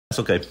That's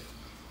okay.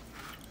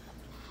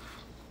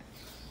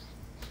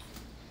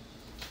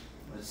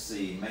 Let's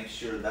see, make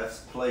sure that's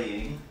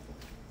playing.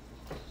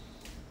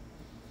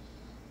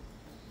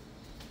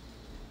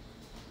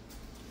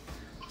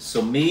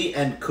 So me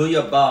and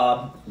Kuya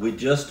Bob, we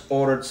just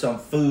ordered some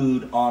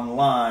food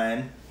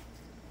online.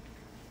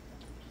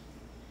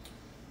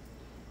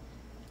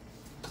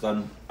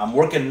 Cause I'm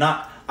working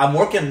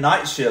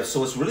night shift,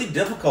 so it's really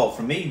difficult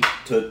for me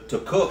to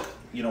cook.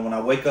 You know, when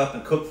I wake up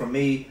and cook for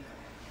me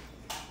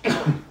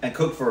and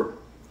cook for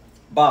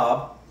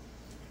Bob.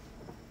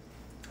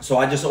 So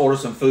I just ordered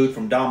some food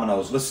from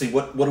Domino's. Let's see,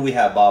 what do we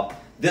have, Bob?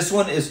 This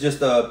one is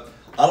just I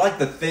like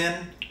the thin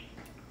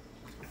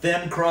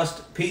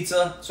crust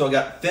pizza. So I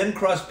got thin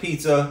crust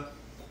pizza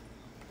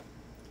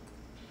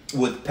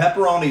with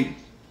pepperoni,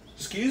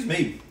 excuse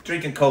me,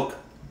 drinking Coke.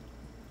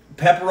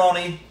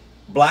 Pepperoni,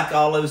 black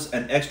olives,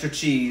 and extra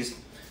cheese.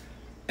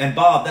 And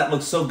Bob, that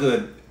looks so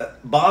good.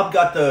 Bob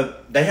got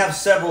they have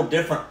several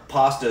different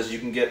pastas. You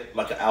can get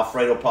like an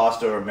Alfredo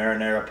pasta or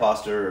marinara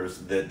pasta, or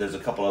there's a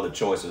couple other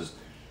choices.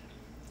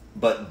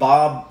 But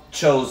Bob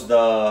chose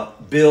the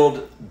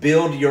build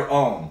your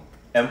own.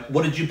 And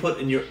what did you put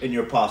in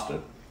your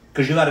pasta?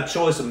 Because you had a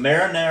choice of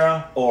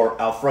marinara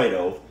or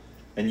Alfredo,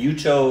 and you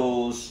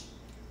chose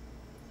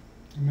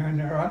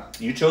marinara.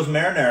 You chose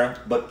marinara,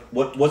 but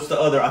what's the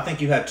other? I think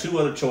you had two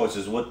other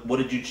choices. What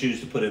did you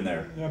choose to put in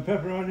there?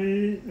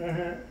 Pepperoni,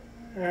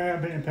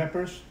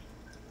 peppers.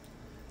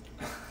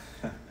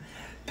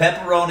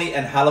 Pepperoni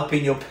and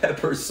jalapeno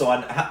peppers. So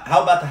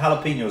how about the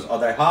jalapenos? Are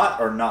they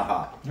hot or not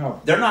hot?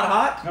 No. They're not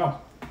hot?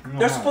 No.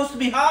 They're supposed to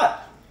be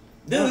hot.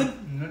 Dude.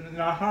 No,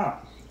 not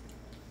hot.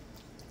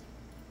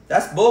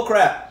 That's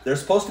bullcrap. They're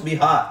supposed to be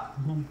hot.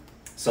 Mm-hmm.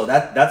 So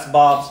that's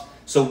Bob's.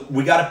 So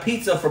we got a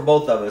pizza for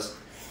both of us.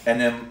 And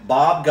then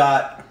Bob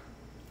got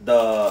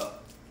the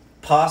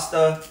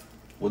pasta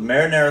with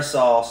marinara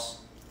sauce,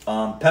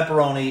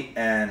 pepperoni,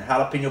 and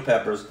jalapeno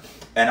peppers.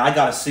 And I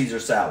got a Caesar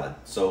salad.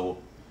 So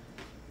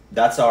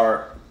that's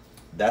our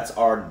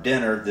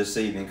dinner this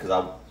evening.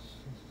 Because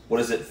what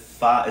is it?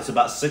 5? It's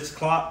about 6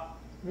 o'clock.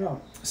 Yeah.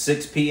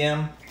 6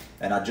 p.m.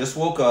 And I just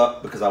woke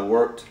up because I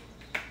worked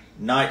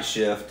night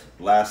shift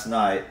last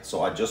night.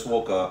 So I just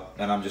woke up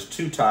and I'm just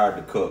too tired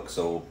to cook.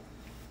 So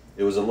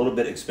it was a little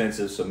bit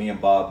expensive. So me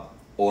and Bob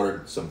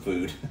ordered some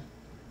food.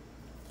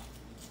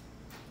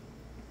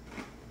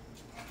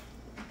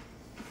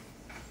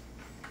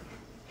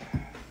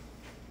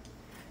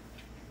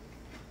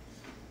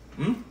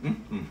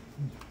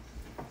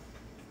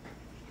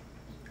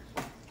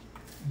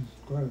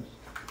 Good.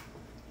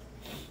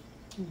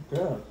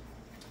 Good.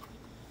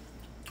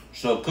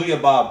 So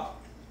Kuya Bob,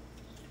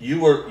 you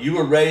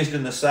were raised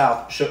in the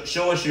South.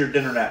 Show us your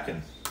dinner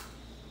napkin.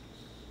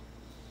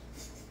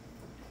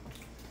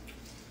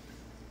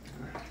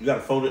 You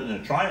gotta fold it in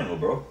a triangle,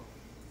 bro.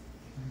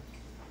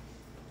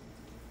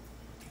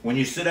 When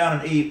you sit down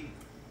and eat,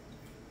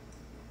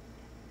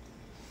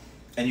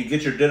 and you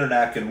get your dinner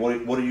napkin,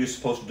 what are you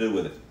supposed to do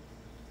with it?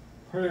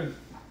 Put it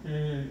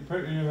in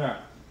your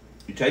lap.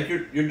 You take your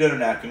dinner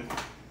napkin,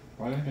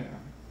 Right here.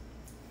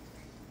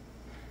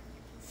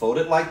 fold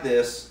it like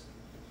this,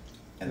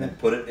 and then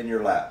put it in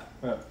your lap.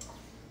 Yeah.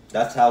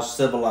 That's how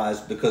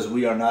civilized, because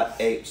we are not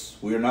apes.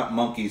 We are not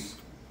monkeys.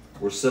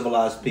 We're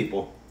civilized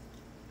people.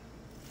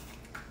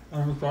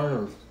 I'm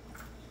sorry.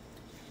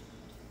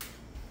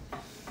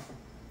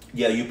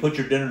 Yeah, you put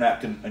your dinner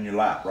napkin in your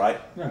lap,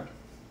 right? Yeah.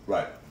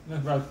 Right.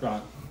 That's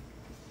restaurant.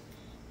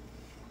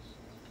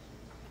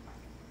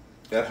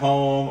 At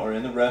home or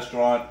in the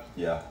restaurant,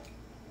 yeah.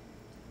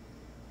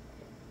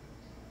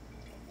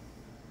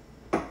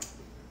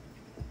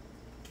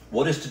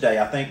 What is today?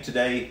 I think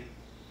today,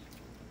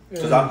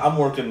 because I'm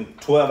working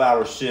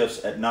 12-hour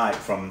shifts at night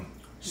from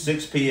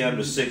 6 p.m.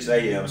 to 6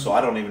 a.m. So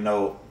I don't even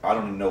know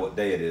what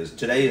day it is.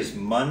 Today is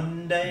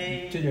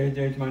Monday.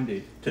 Today's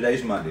Monday.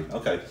 Today's Monday.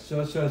 Okay.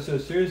 So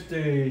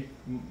Tuesday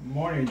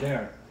morning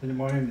there. Tuesday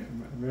morning,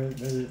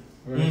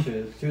 where is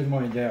it? Tuesday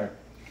morning there.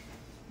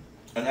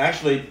 And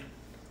actually,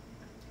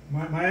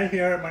 My name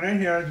here,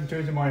 and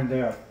Tuesday morning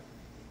there.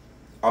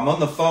 I'm on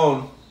the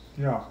phone.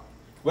 Yeah.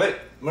 Wait,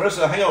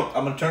 Marissa, hang on.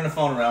 I'm gonna turn the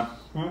phone around.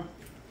 Huh?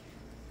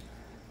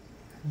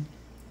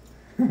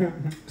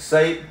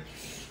 Say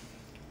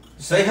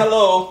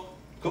hello.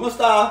 ¿Cómo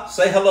está?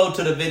 Say hello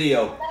to the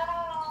video.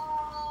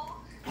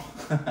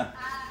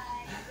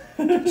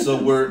 Hello.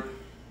 So we're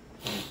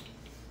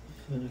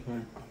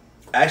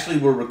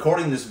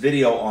recording this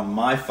video on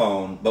my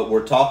phone, but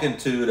we're talking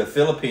to the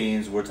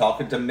Philippines. We're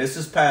talking to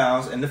Mrs.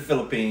 Pounds in the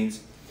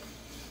Philippines.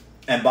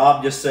 And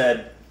Bob just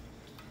said,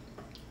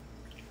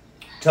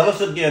 tell us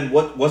again,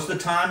 what's the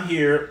time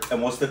here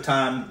and what's the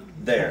time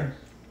there?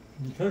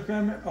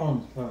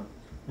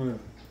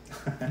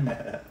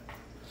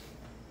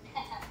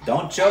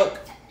 Don't choke.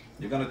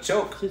 You're going to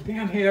choke. 6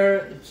 p.m.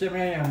 here,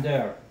 7 a.m.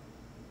 there.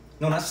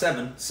 No, not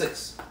 7,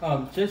 6.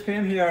 6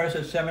 p.m. here,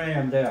 so 7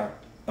 a.m. there.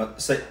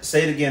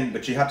 Say it again,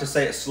 but you have to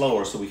say it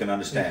slower so we can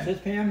understand. 6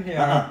 p.m.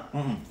 here.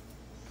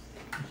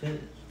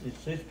 It's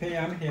 6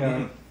 p.m.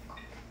 here,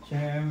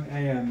 7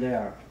 a.m.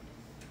 there.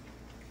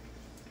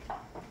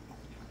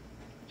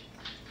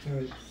 So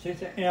it's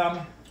 6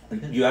 a.m.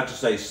 You have to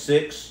say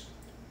 6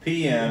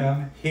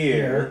 p.m.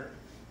 here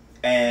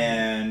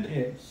and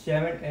It's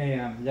 7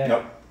 a.m. there.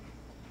 nope.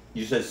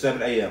 You said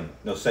 7 a.m.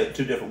 No, say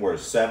two different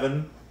words.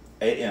 7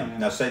 a.m.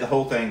 Now say the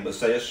whole thing, but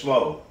say it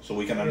slow so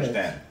we can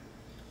understand.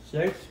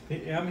 6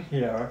 p.m.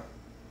 here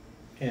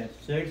and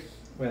 6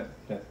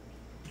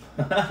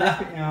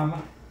 p.m.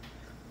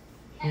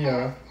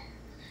 here,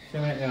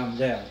 7 a.m.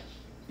 there.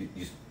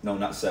 No,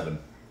 not 7.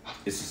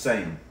 It's the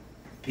same.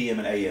 p.m.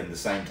 and a.m. the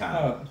same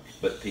time,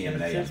 but p.m.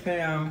 and a.m. 6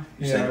 p.m.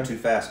 You're saying here. it too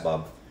fast,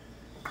 Bob.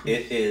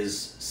 It is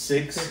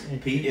 6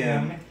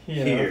 p.m.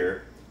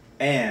 here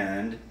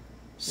and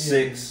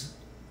 6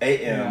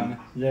 a.m.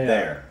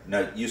 there.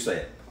 No, you say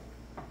it.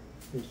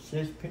 It's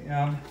 6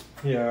 p.m.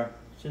 here,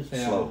 6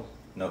 a.m. Slow.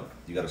 No,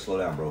 you gotta slow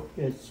down, bro.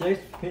 It's 6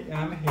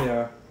 p.m.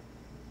 here,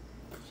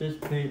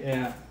 6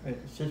 p.m.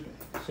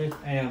 6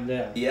 a.m.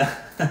 there. Yeah.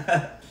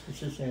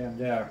 6 a.m.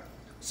 there.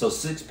 So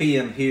 6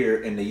 p.m.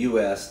 here in the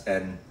U.S.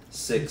 and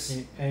 6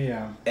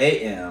 a.m.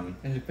 a.m.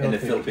 in in the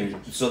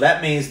Philippines. So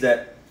that means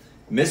that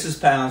Mrs.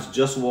 Pounds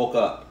just woke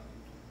up.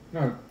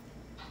 No,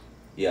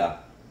 Yeah.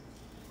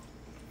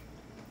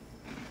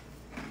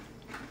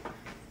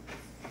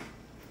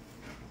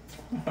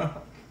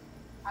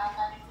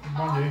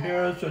 Monday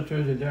here, so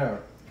Tuesday there.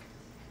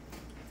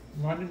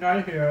 Monday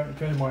night here,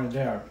 Tuesday morning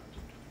there.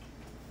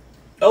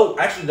 Oh,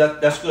 actually,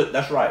 that's good.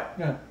 That's right.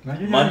 Yeah,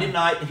 Monday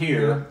night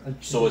here,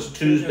 so it's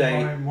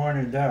Tuesday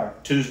morning there.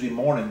 Tuesday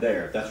morning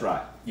there. That's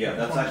right. Yeah,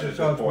 that's actually a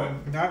good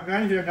point. Not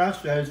here, not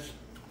States.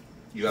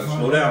 You gotta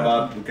slow down,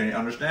 Bob. We can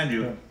understand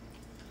you.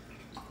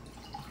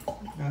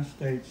 Not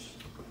States.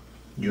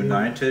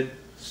 United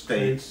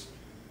States.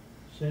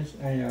 6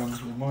 a.m. in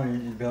the morning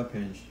in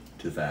Philippines.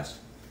 Too fast.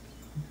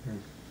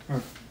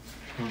 Okay.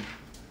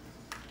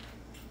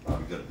 Oh,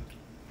 good.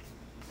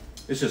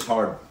 It's just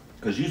hard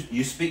because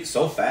you speak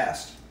so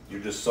fast. You're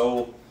just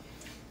so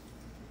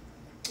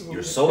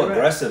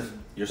aggressive.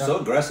 You're so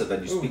aggressive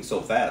and you speak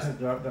so fast.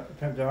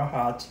 They're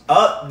hot.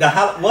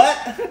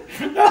 What?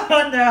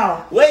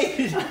 No. Wait.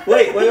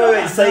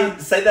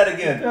 Say that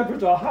again.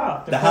 Peppers are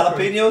hot. The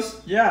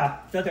jalapenos? Yeah,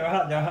 they're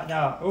hot. They're hot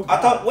now. Oh, I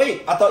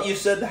thought you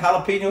said the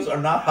jalapenos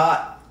are not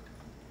hot.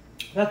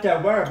 Thought they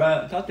were,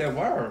 but I thought they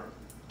were.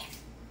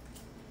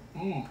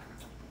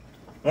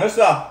 What's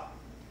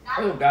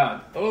Oh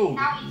God. Oh,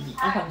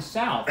 I'm from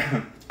South.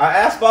 I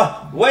asked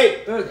Bob.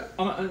 Wait.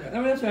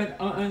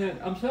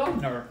 I'm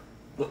Southerner.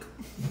 Look.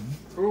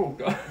 Oh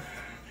God.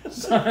 Wait,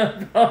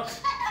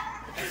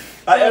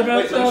 let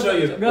me show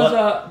you.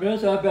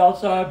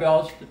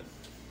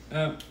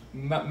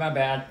 My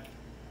bad.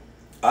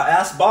 I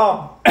asked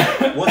Bob.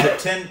 Was it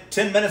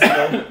 10 minutes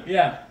ago?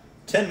 Yeah.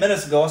 10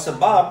 minutes ago, I said,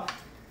 Bob,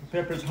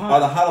 Pepper's are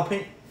the hot.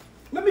 jalapeno?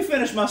 Let me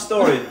finish my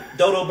story,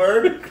 dodo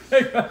bird.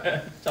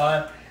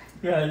 Sorry.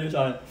 Yeah, you're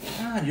sorry.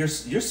 God, you're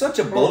such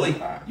a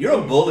bully. You're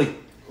a bully.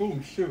 Oh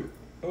shoot.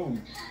 Oh.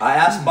 I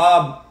asked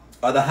Bob,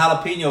 are the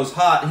jalapenos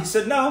hot? He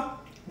said, no,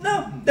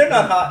 they're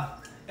not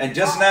hot. And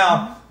just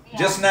now,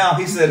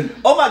 he said,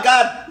 oh my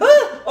God,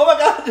 oh my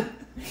God.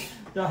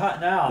 They're hot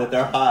now. That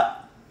they're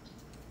hot.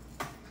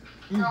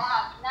 They're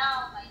hot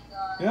now, my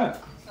God. Yeah.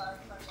 Sorry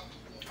for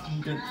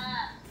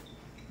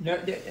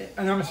that.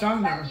 And I'm a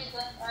Southerner. You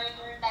don't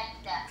order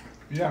like that.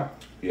 Yeah.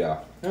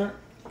 Yeah.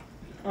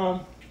 I'm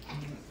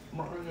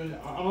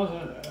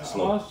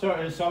also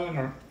a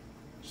Southerner.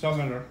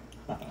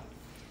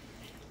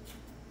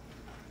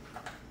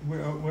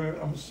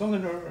 I'm a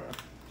Southerner.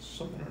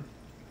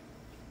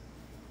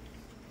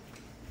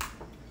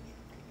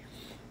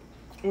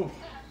 Ooh.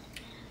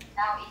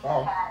 Now it's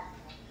Oh. hot.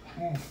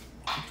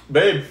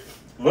 Babe,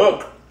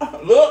 look.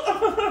 Look.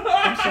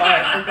 I'm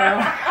sorry.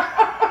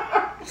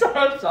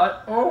 Sorry.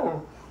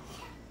 Oh.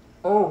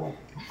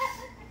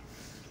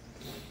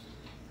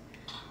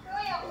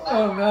 Kuya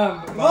Oh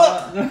Bob.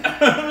 man.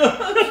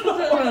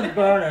 It's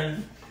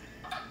burning.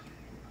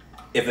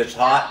 If it's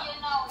hot,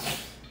 You know.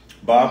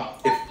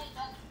 Bob,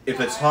 if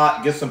it's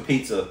hot, get some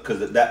pizza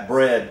because that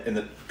bread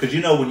and because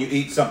you know when you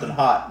eat something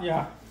hot,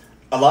 Yeah.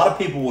 a lot of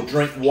people will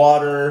drink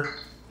water.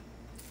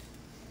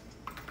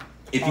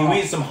 If you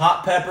eat some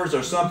hot peppers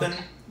or something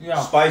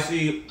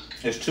spicy,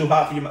 it's too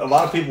hot for you. A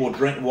lot of people will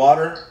drink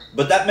water,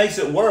 but that makes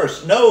it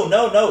worse. No,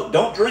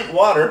 don't drink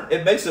water.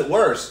 It makes it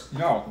worse.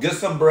 No. Get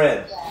some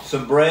bread,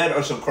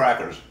 or some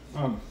crackers,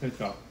 Good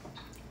job.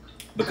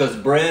 because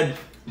bread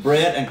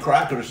and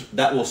crackers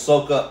that will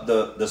soak up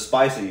the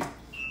spicy.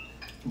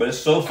 But it's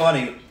so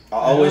funny. I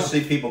always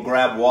see people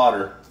grab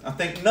water. I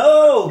think,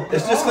 no,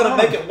 it's just going to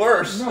make it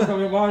worse. No, don't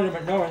get water,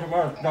 but no, it's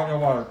worse. Don't get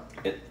water.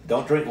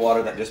 Don't drink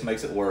water. That just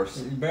makes it worse.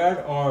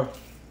 Bad or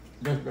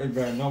just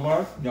bad? No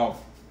water? No.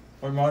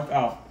 Or water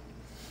out.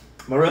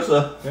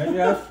 Marissa. Then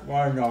yes,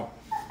 water no.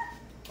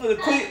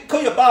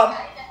 Kuya Bob,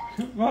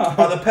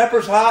 are the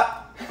peppers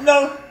hot?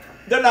 No,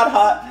 they're not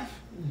hot.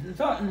 It's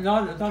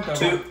not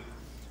that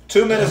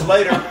 2 minutes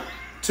later,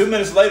 2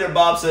 minutes later,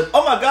 Bob said,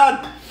 "Oh my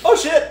God! Oh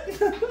shit!"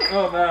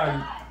 Oh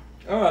man.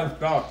 Oh, that's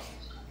belched.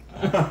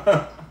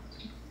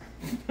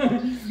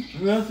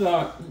 That's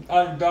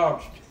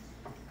unbelched.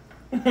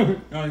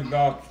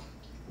 Unbelched.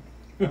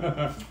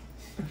 Oh,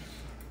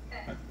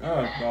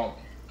 well.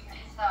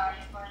 Sorry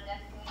for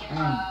that, Kuya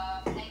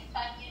Bob. Next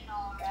time you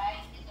know,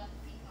 right? You don't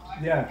need to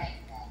order Yeah.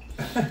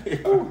 like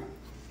that.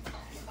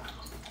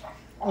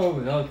 Oh,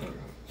 that was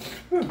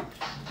good.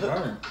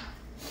 Burn.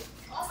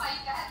 Oh my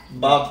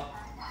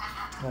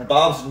God.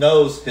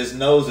 Bob's his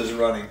nose is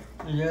running.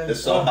 Yeah,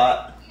 It's so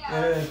hot.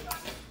 Yeah.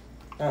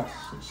 Oh,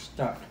 it's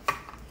stuck.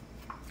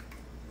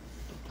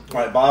 All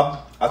right,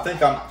 Bob. I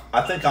think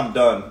I'm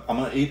done. I'm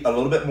gonna eat a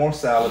little bit more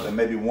salad and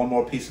maybe one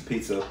more piece of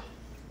pizza.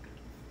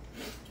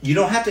 You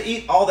don't have to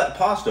eat all that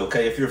pasta,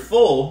 okay? If you're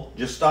full,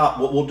 just stop.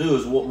 What we'll do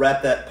is we'll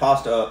wrap that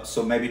pasta up.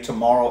 So maybe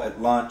tomorrow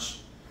at lunch,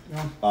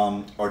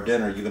 or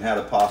dinner, you can have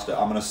the pasta.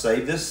 I'm gonna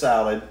save this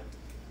salad.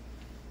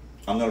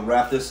 I'm gonna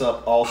wrap this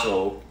up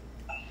also,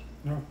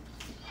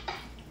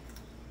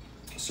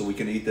 so we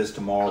can eat this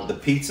tomorrow. The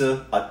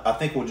pizza, I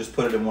think we'll just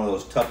put it in one of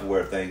those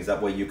Tupperware things.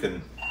 That way you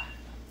can,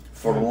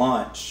 for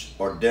lunch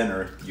or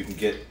dinner, you can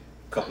get a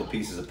couple of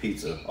pieces of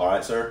pizza. All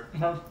right, sir?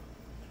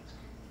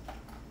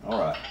 All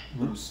right.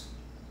 Oops.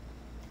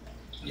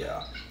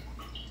 Yeah.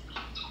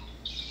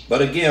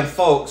 But again,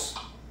 folks,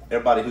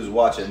 everybody who's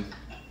watching,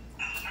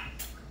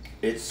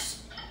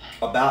 it's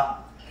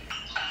about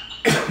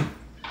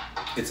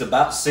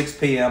 6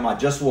 p.m. I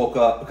just woke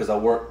up because I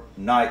worked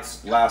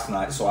nights last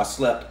night, so I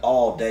slept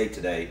all day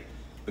today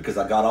because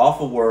I got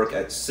off of work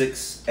at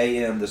 6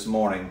 a.m. this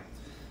morning.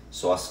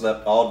 So I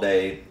slept all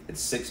day. It's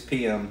 6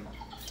 p.m.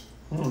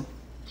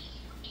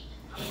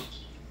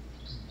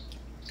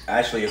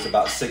 Actually, it's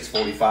about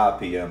 6:45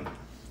 p.m.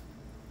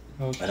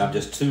 Okay. And I'm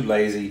just too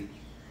lazy,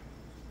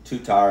 too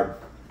tired.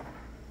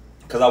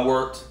 Because I'm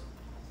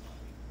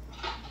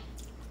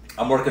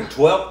working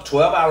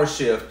 12-hour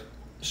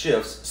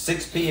shifts,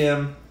 6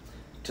 p.m.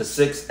 to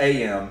 6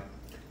 a.m.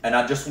 And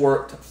I just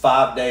worked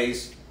 5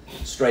 days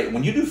straight.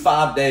 When you do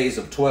 5 days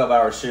of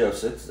 12-hour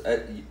shifts,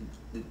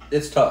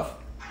 it's tough.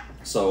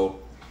 So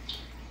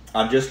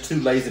I'm just too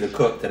lazy to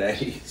cook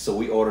today. So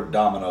we ordered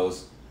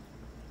Domino's.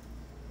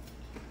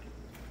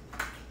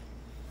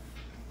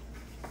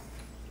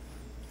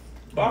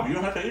 Bob, you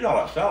don't have to eat all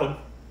that salad.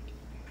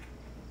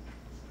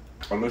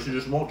 Unless you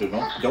just want to.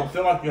 Don't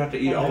feel like you have to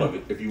eat all of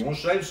it. If you want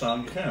to save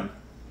some, you can.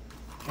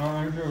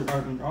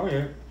 Oh,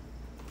 yeah.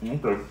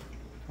 Okay.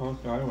 Oh,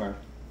 sorry.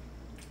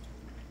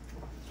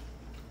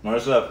 No,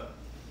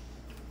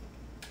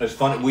 it's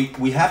funny.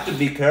 We have to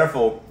be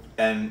careful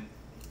and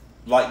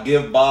like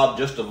give Bob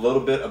just a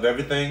little bit of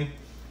everything.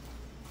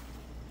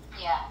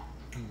 Yeah.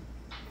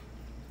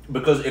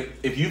 Because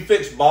if you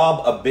fix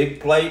Bob a big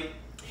plate,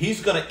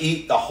 he's gonna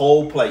eat the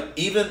whole plate,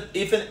 even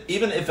if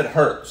it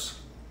hurts.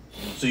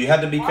 So you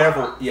have to be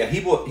careful. Yeah,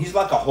 he's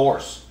like a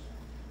horse.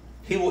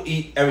 He will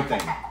eat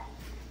everything.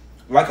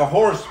 Like a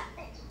horse.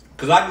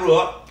 Because I grew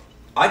up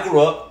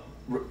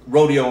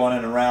rodeoing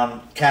and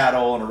around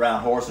cattle and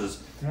around horses.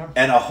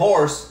 And a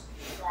horse,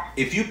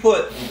 if you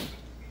put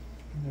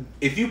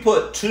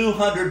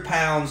 200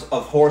 pounds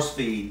of horse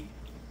feed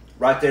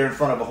right there in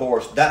front of a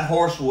horse, that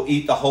horse will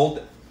eat the whole.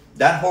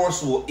 That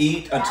horse will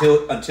eat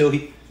until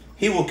he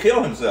will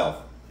kill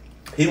himself.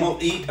 He will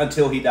eat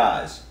until he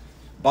dies.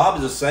 Bob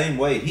is the same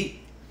way.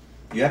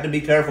 You have to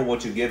be careful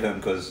what you give him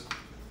because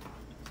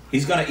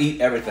he's gonna eat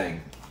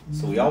everything.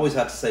 So we always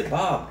have to say,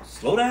 Bob,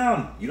 slow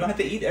down. You don't have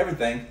to eat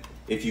everything.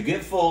 If you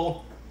get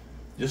full,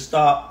 just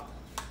stop.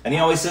 And he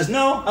always says,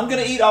 no, I'm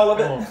gonna eat all of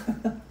it.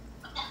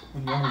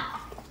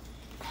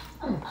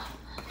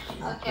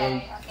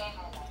 Okay,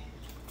 my love.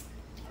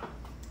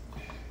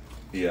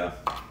 Yeah.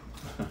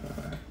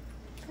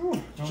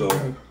 So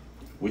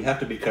we have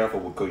to be careful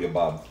with Kuya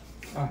Bob.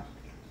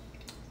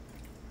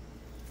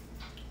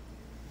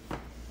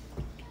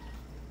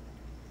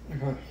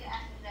 Okay.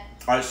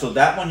 All right, so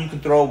that one you can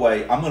throw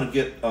away. I'm gonna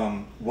get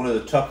one of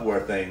the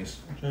Tupperware things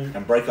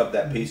and break up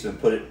that piece and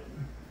put it.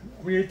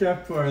 We eat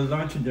that for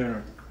lunch and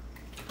dinner.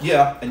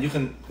 Yeah, and you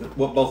can,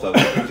 well, both of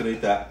them. You can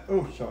eat that.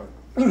 Oh, sorry.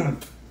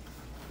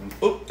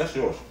 Oh, that's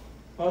yours.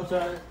 Oh,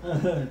 sorry.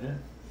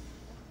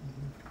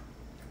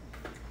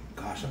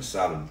 Gosh, that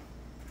salad.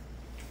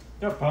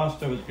 That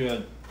pasta was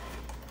good.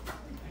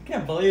 I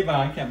can't believe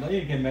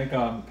you can make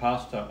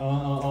pasta.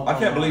 I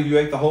can't believe you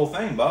ate the whole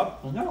thing, Bob.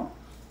 I know.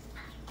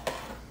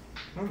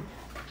 All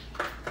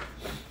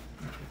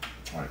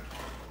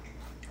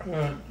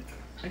right.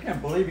 I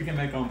can't believe you can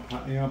make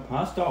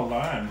pasta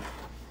online.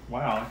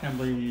 Wow, I can't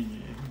believe you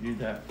do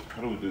that.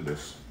 How do we do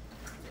this?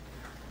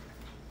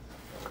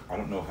 I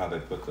don't know how they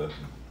put the.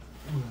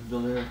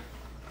 There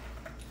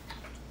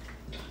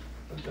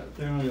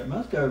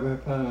must have been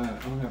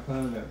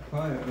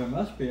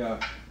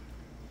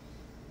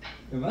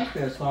there must be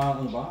a slot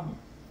on the bottom.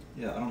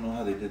 Yeah, I don't know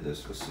how they did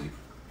this. Let's see.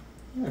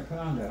 Yeah, put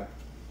on there.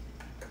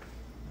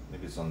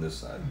 Maybe it's on this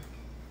side.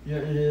 Yeah,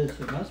 it is.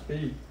 It must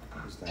be.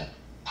 What is that?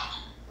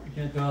 You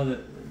can't tell that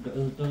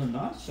there's a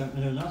notch.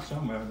 There's not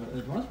somewhere.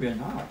 It must be a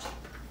notch.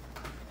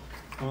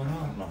 Oh I no.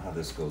 don't know how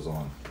this goes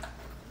on.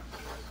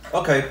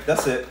 Okay,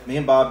 that's it. Me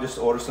and Bob just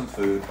ordered some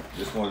food.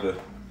 Just wanted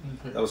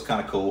to. That was kind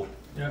of cool.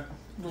 Yeah,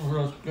 it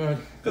was good.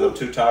 Because I'm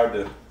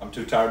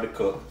too tired to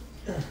cook.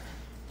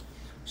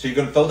 So you're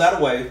gonna throw that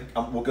away.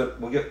 We'll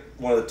get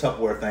one of the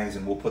Tupperware things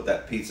and we'll put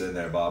that pizza in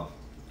there, Bob.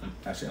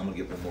 Actually, I'm gonna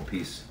get one more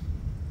piece.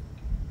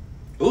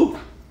 Ooh,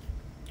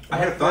 I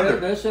hear thunder.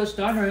 That's just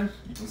thundering.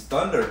 It's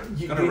thunder.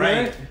 It's gonna You rain.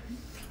 hear it?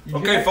 You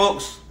hear Okay, it?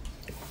 folks.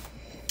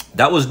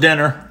 That was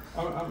dinner.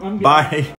 I'm Bye.